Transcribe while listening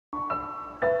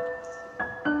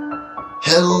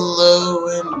Hello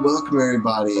and welcome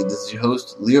everybody, this is your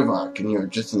host Learvok and you're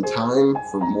just in time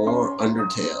for more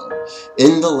Undertale.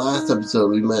 In the last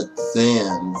episode we met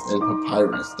Sans and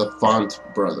Papyrus, the Font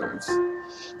Brothers.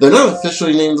 They're not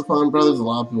officially named the Font Brothers, a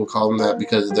lot of people call them that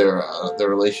because their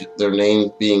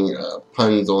names being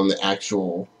puns on the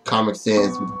actual Comic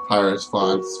Sans and Papyrus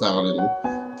fonts found in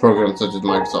programs such as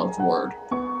Microsoft Word.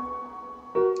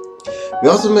 We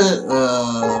also met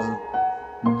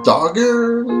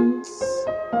Doggers?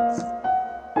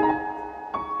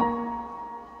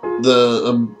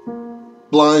 The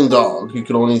blind dog who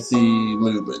could only see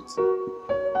movement.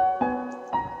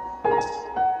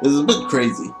 It's a bit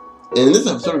crazy. And in this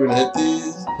episode, we're gonna hit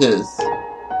his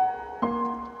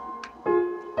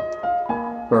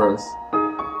first.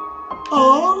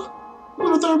 Aww,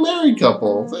 what if they're a married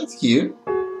couple? That's cute.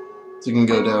 So you can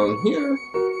go down here.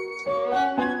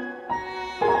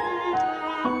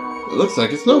 It looks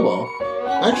like a snowball.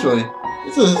 Actually,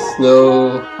 it's a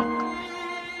snow.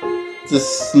 It's a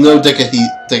snow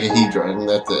decahedron.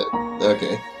 That's it.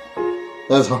 Okay,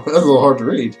 that's a little hard to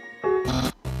read.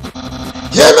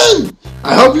 Kevin,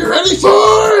 I hope you're ready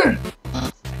for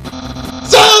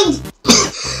sounds.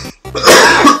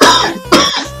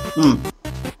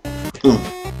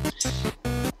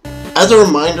 As a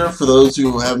reminder for those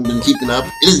who haven't been keeping up,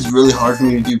 it is really hard for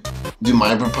me to do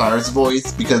my Papyrus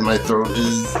voice because my throat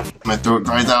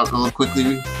dries out really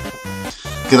quickly.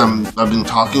 Because I've been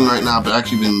talking right now, but I've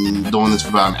actually been doing this for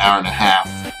about an hour and a half.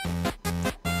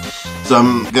 So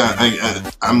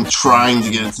I'm trying to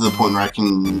get it to the point where I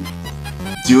can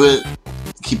do it,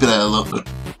 keep it at a low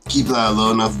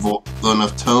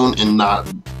enough tone, and not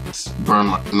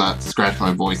scratch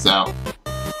my voice out.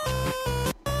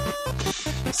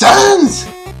 Sans!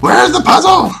 Where's the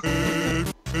puzzle?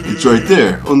 It's right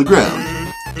there, on the ground.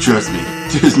 Trust me,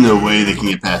 there's no way they can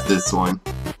get past this one.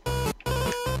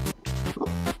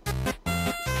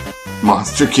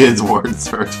 Monster Kids word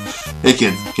search. Hey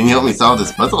kids, can you help me solve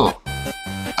this puzzle?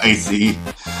 Icy.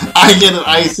 I get it,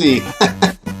 Icy!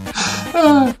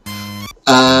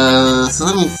 So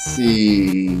let me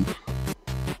see.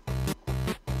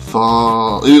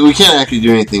 Fall. We can't actually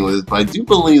do anything with it, but I do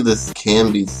believe this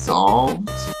can be solved.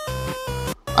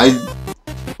 I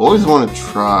always want to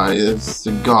try. There's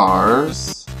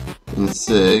cigars and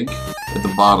Sig at the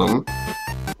bottom.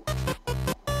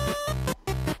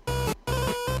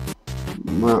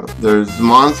 There's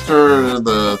monster,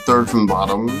 the third from the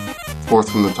bottom,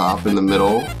 fourth from the top, in the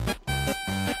middle.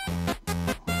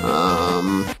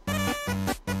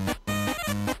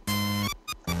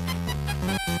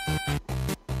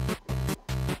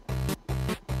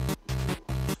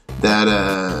 That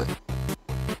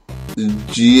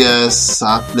GS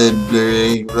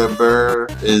Safleber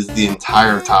is the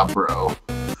entire top row.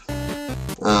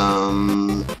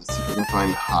 Let's see if we can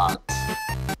find Hot.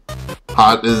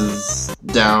 Hot is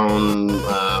down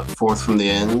fourth from the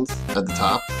end at the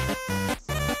top.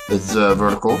 It's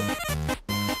vertical.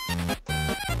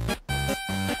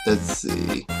 Let's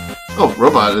see. Oh,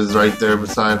 Robot is right there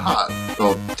beside Hot.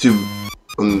 Well, two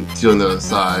on the other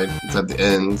side. It's at the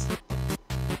end.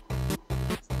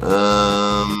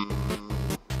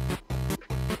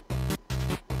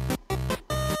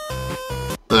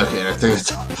 Okay, I think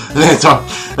that's all.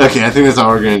 Okay, I think that's all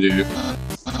we're gonna do.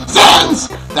 Sans!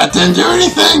 That didn't do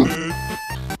anything!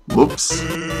 Whoops.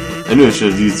 I knew I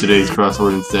should have used today's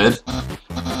crossword instead.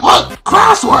 What?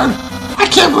 Crossword? I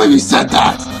can't believe you said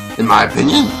that! In my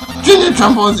opinion, Junior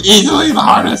Trumbull is easily the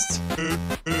hardest.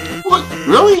 What?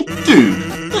 Really? Dude,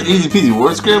 that easy peasy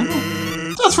word scramble?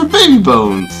 That's for baby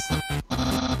bones.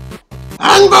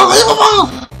 Unbelievable!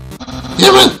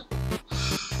 Human!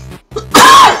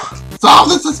 Solve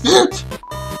this dispute!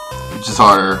 Which is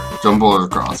harder, jumble or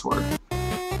crossword?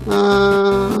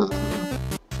 I'm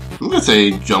gonna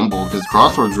say jumble, because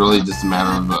crossword's really just a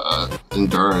matter of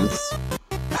endurance.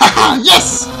 Haha,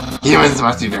 yes! Humans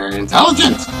must be very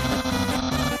intelligent!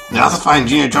 They also find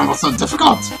Junior Jumble so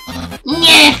difficult!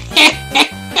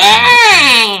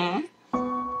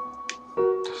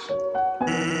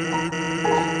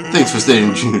 Thanks for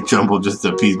saying Junior Jumble just to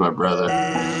appease my brother.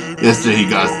 Yesterday he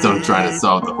got stoned trying to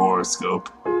solve the horoscope.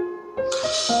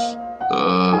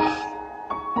 I'm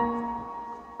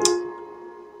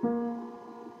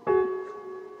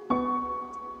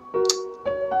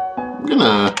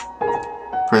gonna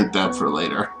print that for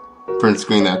later. Print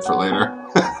screen that for later.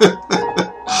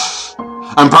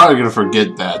 I'm probably gonna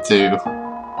forget that too.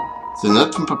 It's a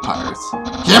nut from Papyrus.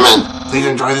 Human, please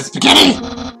enjoy the spaghetti!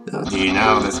 Oh, do you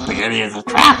know the spaghetti is a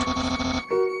trap?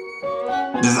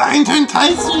 Designed to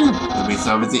entice you. You'll be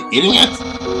so busy eating it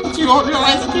that you won't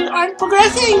realize that you aren't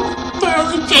progressing.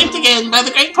 Thoroughly shaped again by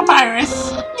the great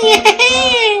Papyrus.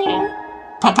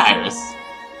 Papyrus.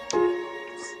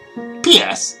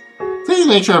 P.S. Please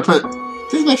make sure to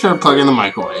plug in the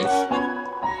microwave.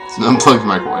 It's an unplugged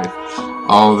microwave.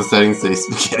 All of the settings say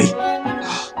spaghetti.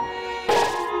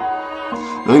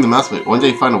 Knowing the mouse might one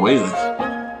day find a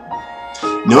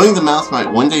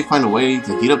way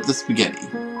to heat up the spaghetti.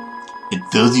 It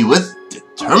fills you with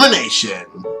determination.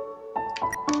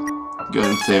 Go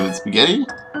ahead and save it, spaghetti.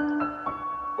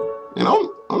 And I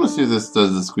want to see if this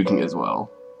does the squeaking as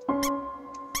well.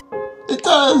 It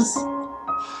does!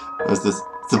 It's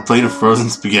a plate of frozen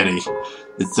spaghetti.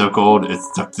 It's so cold, it's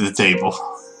stuck to the table.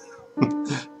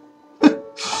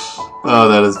 Oh,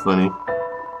 that is funny.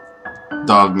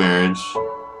 Dog marriage.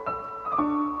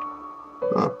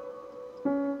 Huh.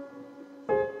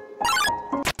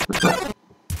 What's that?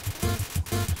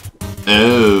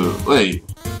 Oh, wait.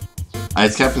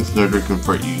 Ice Captain Snowdrift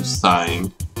confront you,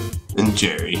 sighing. And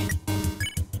Jerry.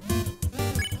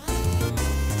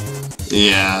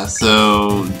 Yeah,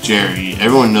 so Jerry.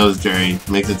 Everyone knows Jerry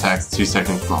makes attacks 2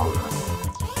 seconds longer.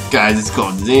 Guys, it's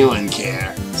cold. Does anyone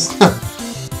care?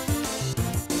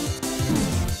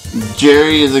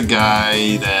 Jerry is a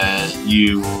guy that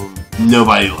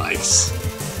nobody likes.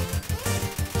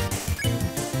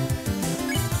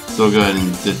 So go ahead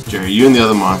and ditch Jerry. You and the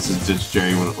other monsters ditch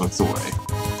Jerry when it looks away.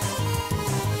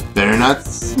 Better not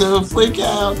snowflake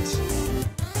out.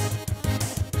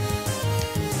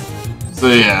 So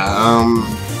yeah,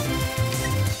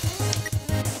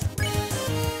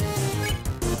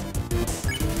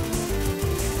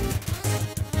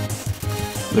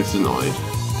 looks annoyed.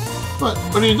 What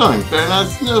are you doing? Better not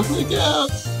snowflake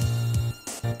out.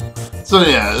 So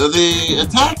yeah, the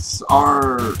attacks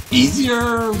are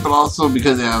easier, but also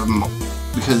because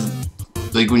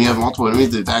like when you have multiple enemies,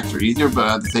 the attacks are easier, but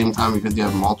at the same time, because you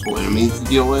have multiple enemies to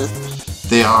deal with,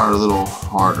 they are a little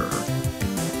harder.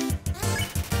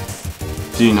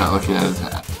 So you're not looking at his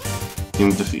hat.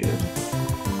 Team defeated.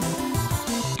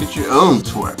 Get your own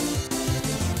twerk.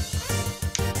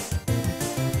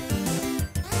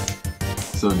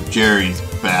 So Jerry's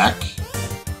back.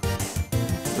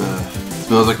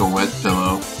 Smells like a wet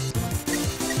pillow.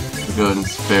 We'll go ahead and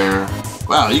spare.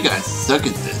 Wow, you guys suck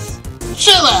at this.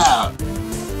 Chill out!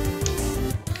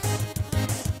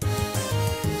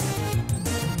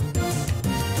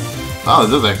 Oh, it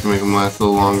does actually make them last a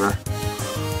little longer.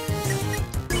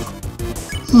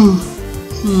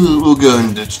 We'll go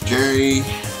and ditch Jerry.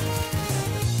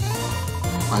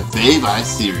 My fave ice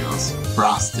cereals.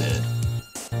 Frosted.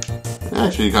 I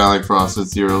actually kinda like frosted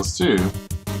cereals too.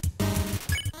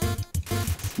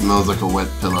 Smells like a wet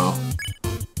pillow.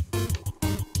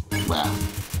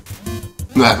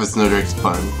 Laugh. Laugh at Snowdrake's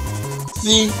pun.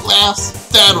 See? Laughs?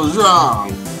 Dad was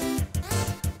wrong!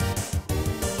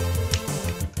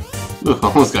 Ooh,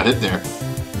 almost got hit there.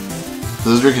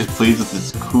 Snowdrake is pleased with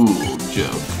this cool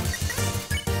joke.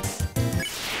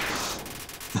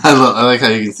 I like how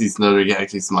you can see Snowdrake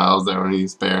actually smiles there when you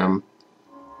spare him.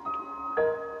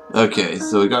 Okay,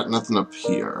 so we got nothing up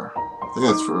here. I think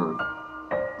that's for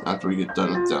after we get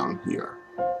done with down here.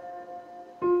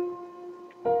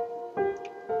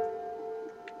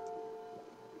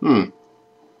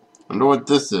 Wonder what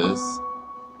this is.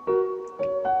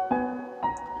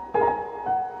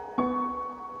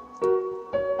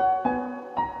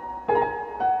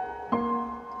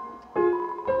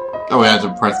 Oh, we have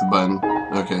to press the button.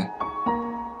 Okay.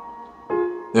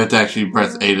 You have to actually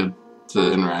press A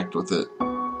to interact with it.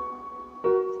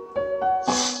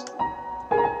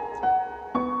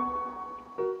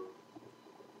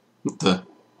 What the?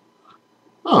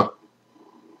 Oh.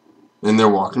 And they're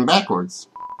walking backwards.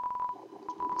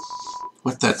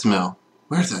 What's that smell?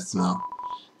 Where's that smell?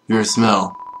 If you're a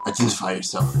smell, identify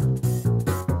yourself.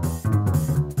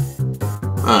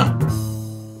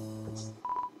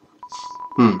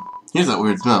 Here's that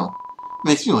weird smell. It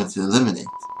makes me want to eliminate.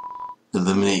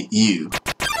 Eliminate you.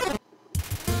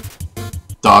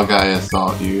 Dog Eye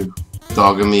assault you.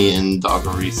 Dogamy and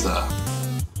Doggerisa.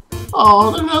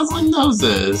 Oh, they're nuzzling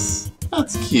noses.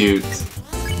 That's cute.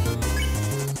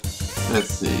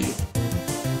 Let's see.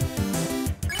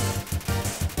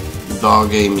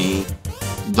 Dogamy,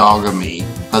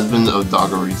 husband of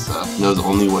Doggerisa, knows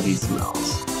only what he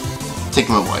smells. Take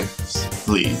my wife,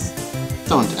 please.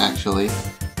 Don't actually.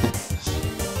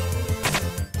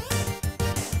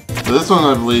 So this one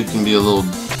I believe can be a little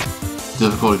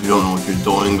difficult if you don't know what you're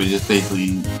doing, but you just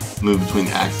basically move between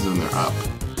the axes when they're up.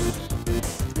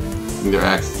 And their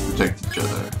axes protect each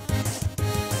other.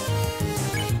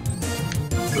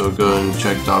 So go and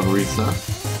check Doggerisa.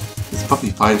 This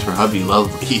puppy finds her hubby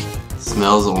lovely.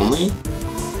 Smells only?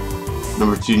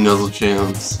 Number 2 nuzzle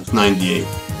chance of 98.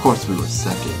 Of course we were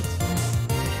second.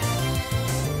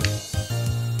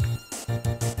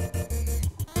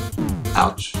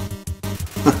 Ouch.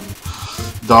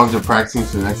 Dogs are practicing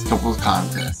for the next couple's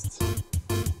contest.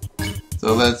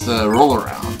 So let's roll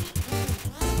around.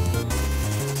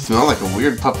 Smell like a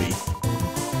weird puppy.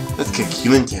 Let's kick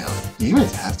human tail. Do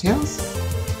humans have tails?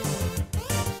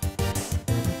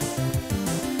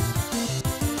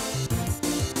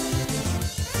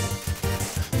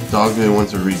 Dog may want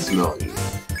to re-smell you.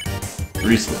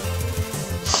 Re-smell.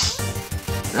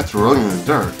 That's rolling in the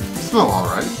dirt. You smell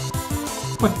alright.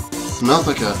 What? Smells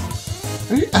like a...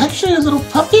 Are you actually a little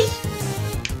puppy?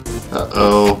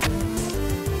 Uh-oh.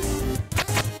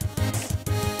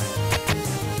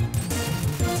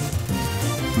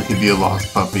 Maybe a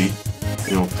lost puppy.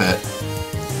 You know, pet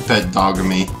dog of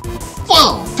me.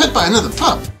 Whoa! Pet by another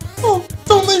pup! Oh,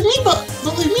 don't leave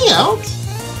me out!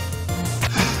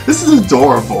 This is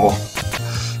adorable.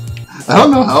 I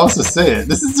don't know how else to say it.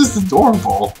 This is just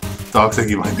adorable. Dog think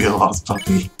he might be a lost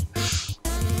puppy.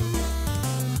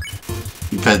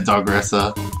 You pet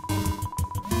Dogressa.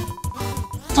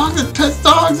 Dog that pets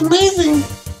dogs, amazing!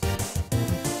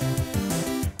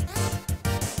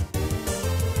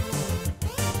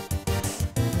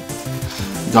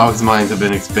 Dogs' minds have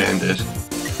been expanded.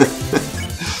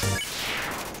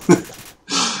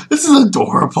 This is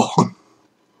adorable.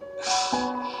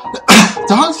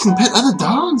 Dogs can pet other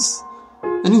dogs?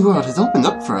 The new world has opened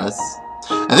up for us.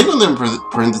 I think when they're in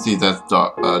parentheses, that's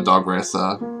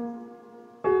Dogressa.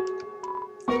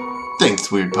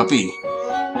 Thanks, weird puppy.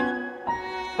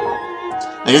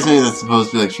 I guess maybe that's supposed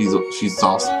to be like she's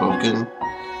soft-spoken.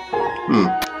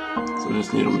 So I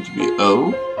just need them to be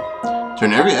O.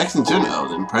 Turn every X into an O,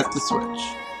 then press the switch.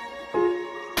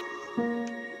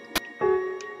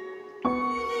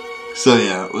 So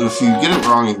yeah, if you get it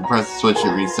wrong, you can press the switch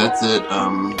and it resets it.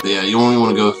 But yeah, you only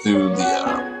want to go through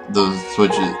those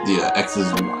switches, the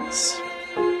X's once.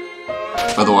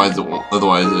 Otherwise it won't.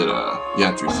 Otherwise you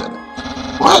have to reset it.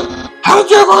 What? How did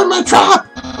you avoid my trap?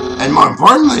 And more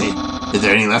importantly, is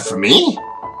there any left for me?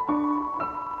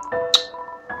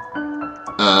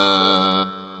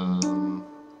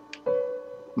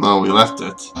 No, we left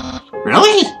it.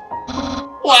 Really?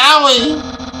 Wowie!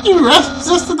 You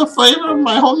resisted the flavor of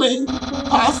my homemade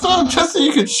pasta just so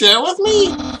you could share with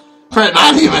me? Fret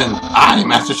not, human. I,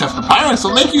 Master Chef Papyrus,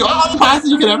 will make you all the pasta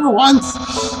you could ever want.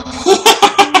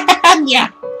 Yeah.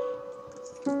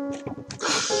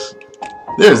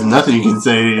 There's nothing you can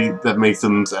say that makes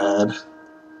them sad.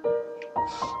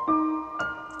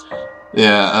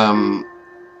 Yeah,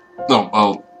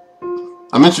 oh,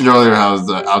 I mentioned earlier how his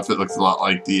outfit looks a lot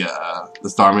like the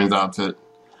Starman's outfit.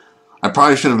 I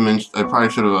probably should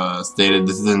have stated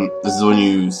this is when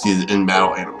you see the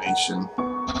in-battle animation.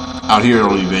 Out here, it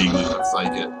only vaguely looks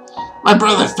like it. My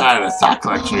brother started a sock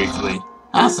collection recently.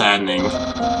 How saddening.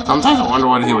 Sometimes I wonder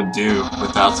what he would do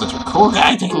without such a cool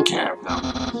guy taking care of them.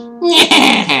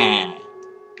 Yeah.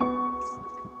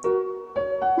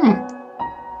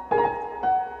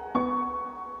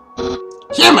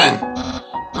 Human!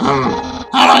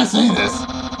 How do I say this?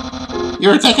 You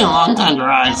were taking a long time to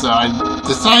arrive, so I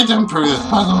decided to improve this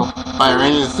puzzle by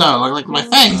arranging the snow to look like my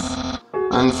face.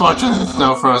 Unfortunately, the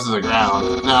snow froze to the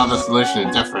ground. Now the solution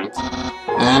is different.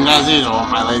 And as usual,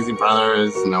 my lazy brother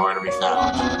is nowhere to be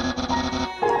found.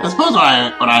 I suppose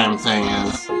what I am saying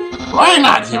is, why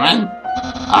not, human?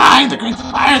 I, the great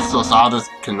Papyrus, will solve this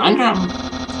conundrum.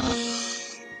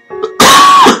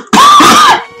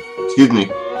 Excuse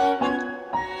me.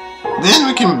 Then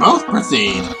we can both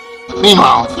proceed.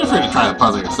 Meanwhile, feel free to try the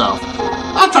puzzle yourself.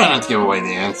 I'll try not to give away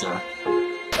the answer.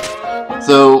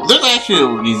 So, there's actually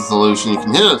an easy solution. You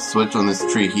can hit a switch on this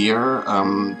tree here.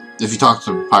 If you talk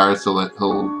to Papyrus,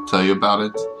 he'll tell you about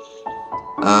it.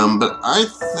 But I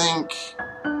think...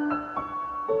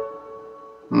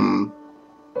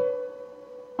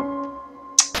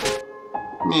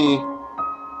 I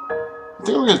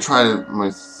think I'm gonna try it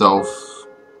myself.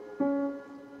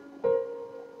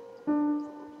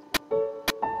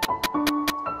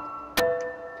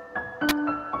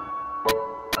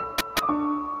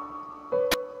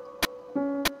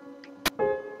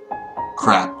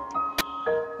 Crap.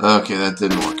 Okay, that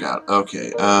didn't work out.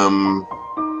 Okay,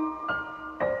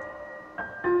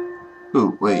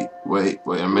 Ooh, wait,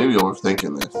 I may be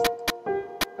overthinking this.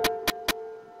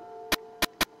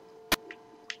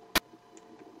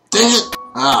 Dang it!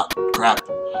 Ah, crap.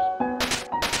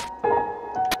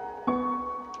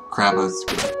 Crap, I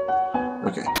screwed up.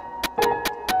 Okay.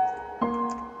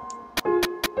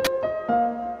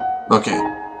 Okay.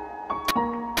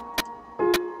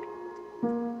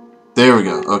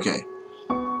 Okay.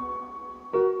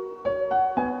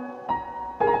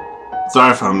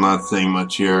 Sorry if I'm not saying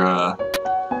much here,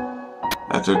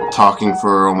 after talking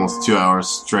for almost 2 hours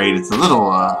straight. It's a little,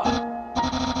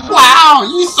 Wow!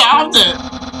 You solved it!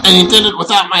 And you did it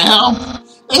without my help?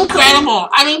 Incredible!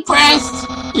 I'm impressed!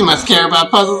 You must care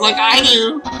about puzzles like I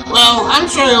do. Well, I'm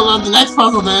sure you'll love the next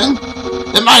puzzle then.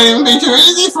 It might even be too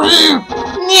easy for you!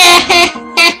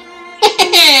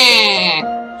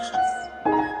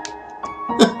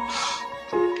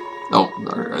 Oh, I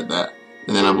already read that.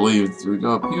 And then I believe, do we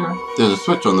go up here? There's a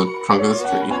switch on the trunk of this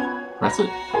tree. Press it?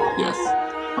 Yes.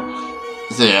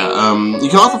 So yeah, you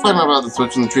can also find out about the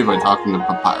switch in the tree by talking to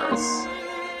Papyrus.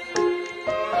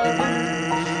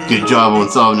 Good job on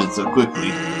solving it so quickly.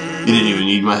 You didn't even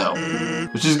need my help.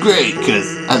 Which is great,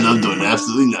 because I love doing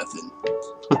absolutely nothing.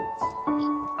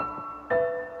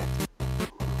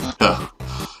 Oh.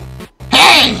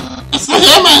 Hey! It's the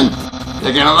human!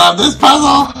 You're gonna love this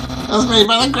puzzle! It was made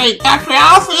by the great Dr.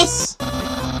 Alphys!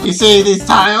 You see these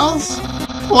tiles?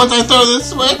 Once I throw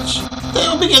this switch, they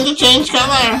will begin to change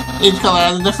color. Each color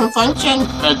has a different function.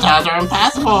 Red tiles are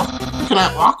impassable. You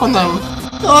cannot walk on them.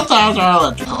 Yellow tiles are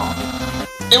electrical.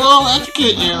 It will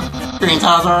electrocute you. Green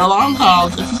tiles are alarm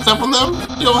tiles. If you step on them,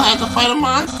 you will have to fight a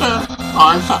monster.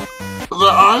 Orange tiles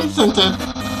are orange scented.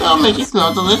 They'll make you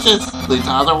smell delicious. Blue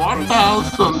tiles are water tiles.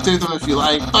 Swim through them if you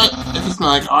like, but if you smell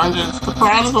like oranges, the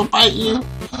piranhas will bite you.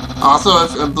 Also,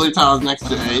 if a blue tile is next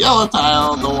to a yellow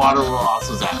tile, the water will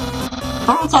also zap.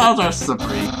 Purple tiles are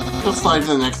slippery. You'll slide to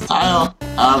the next tile.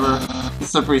 However, the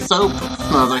slippery soap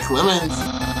smells like lemons,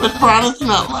 which piranhas do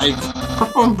not like.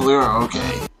 Purple and blue are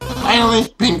okay. Finally,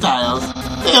 pink tiles.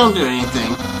 They don't do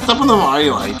anything. Step on them all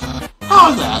you like. How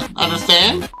is that?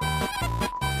 Understand?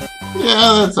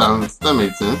 Yeah, that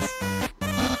makes sense.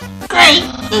 Great!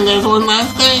 Then there's one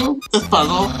last thing. This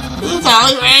puzzle is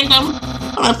entirely random.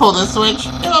 When I pull this switch,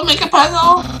 it will make a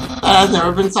puzzle that has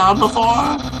never been solved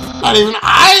before. Not even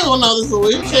I will know the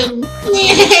solution.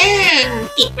 Yeah!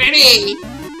 Get ready!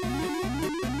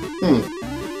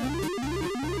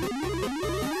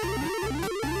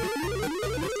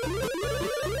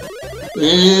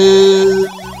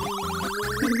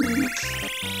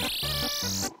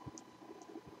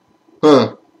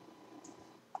 Huh.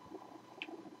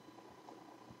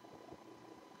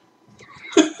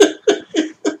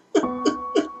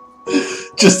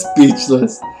 Just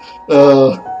speechless.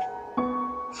 The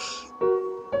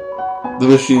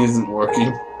machine isn't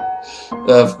working.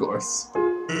 Of course.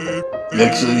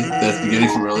 Actually, that spaghetti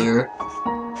from earlier,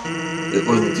 it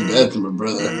wasn't too bad for my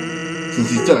brother. Since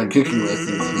he started cooking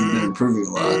lessons, he's been improving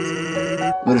a lot.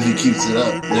 But if he keeps it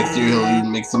up, next year he'll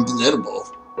even make something edible.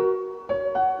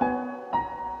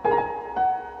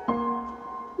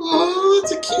 Oh,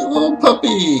 it's a cute little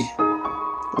puppy!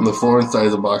 On the floor inside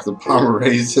is a box of Palmer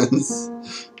raisins.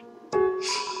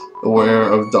 Aware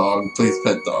of dog, please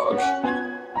pet dog.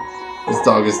 This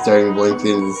dog is staring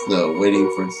blankly into the snow,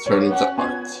 waiting for its turn into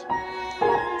art.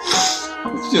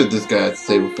 Let's see what this guy has to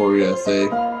say before we say.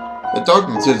 The dog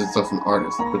considers itself an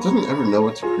artist, but doesn't ever know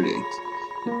what to create.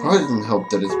 It probably doesn't help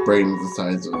that its brain is the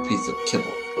size of a piece of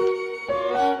kibble.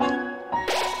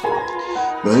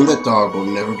 Knowing that dog will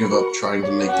never give up trying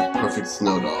to make the perfect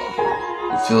snow dog,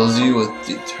 it fills you with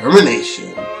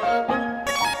determination.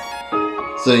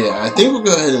 So yeah, I think we'll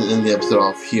go ahead and end the episode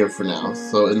off here for now.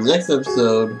 So in the next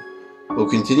episode, we'll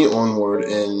continue onward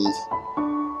and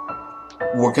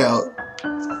work out.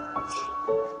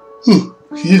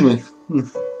 Excuse me.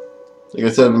 Like I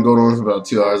said, I've been going on for about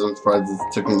 2 hours. I'm surprised it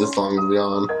took me this long to be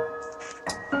on.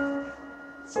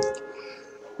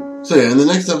 So yeah, in the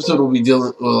next episode, we'll be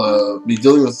dealing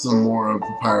with some more of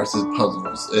Papyrus's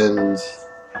puzzles, and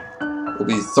we'll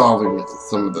be solving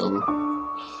some of them.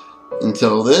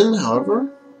 Until then, however,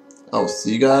 I'll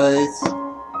see you guys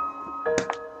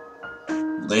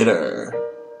later.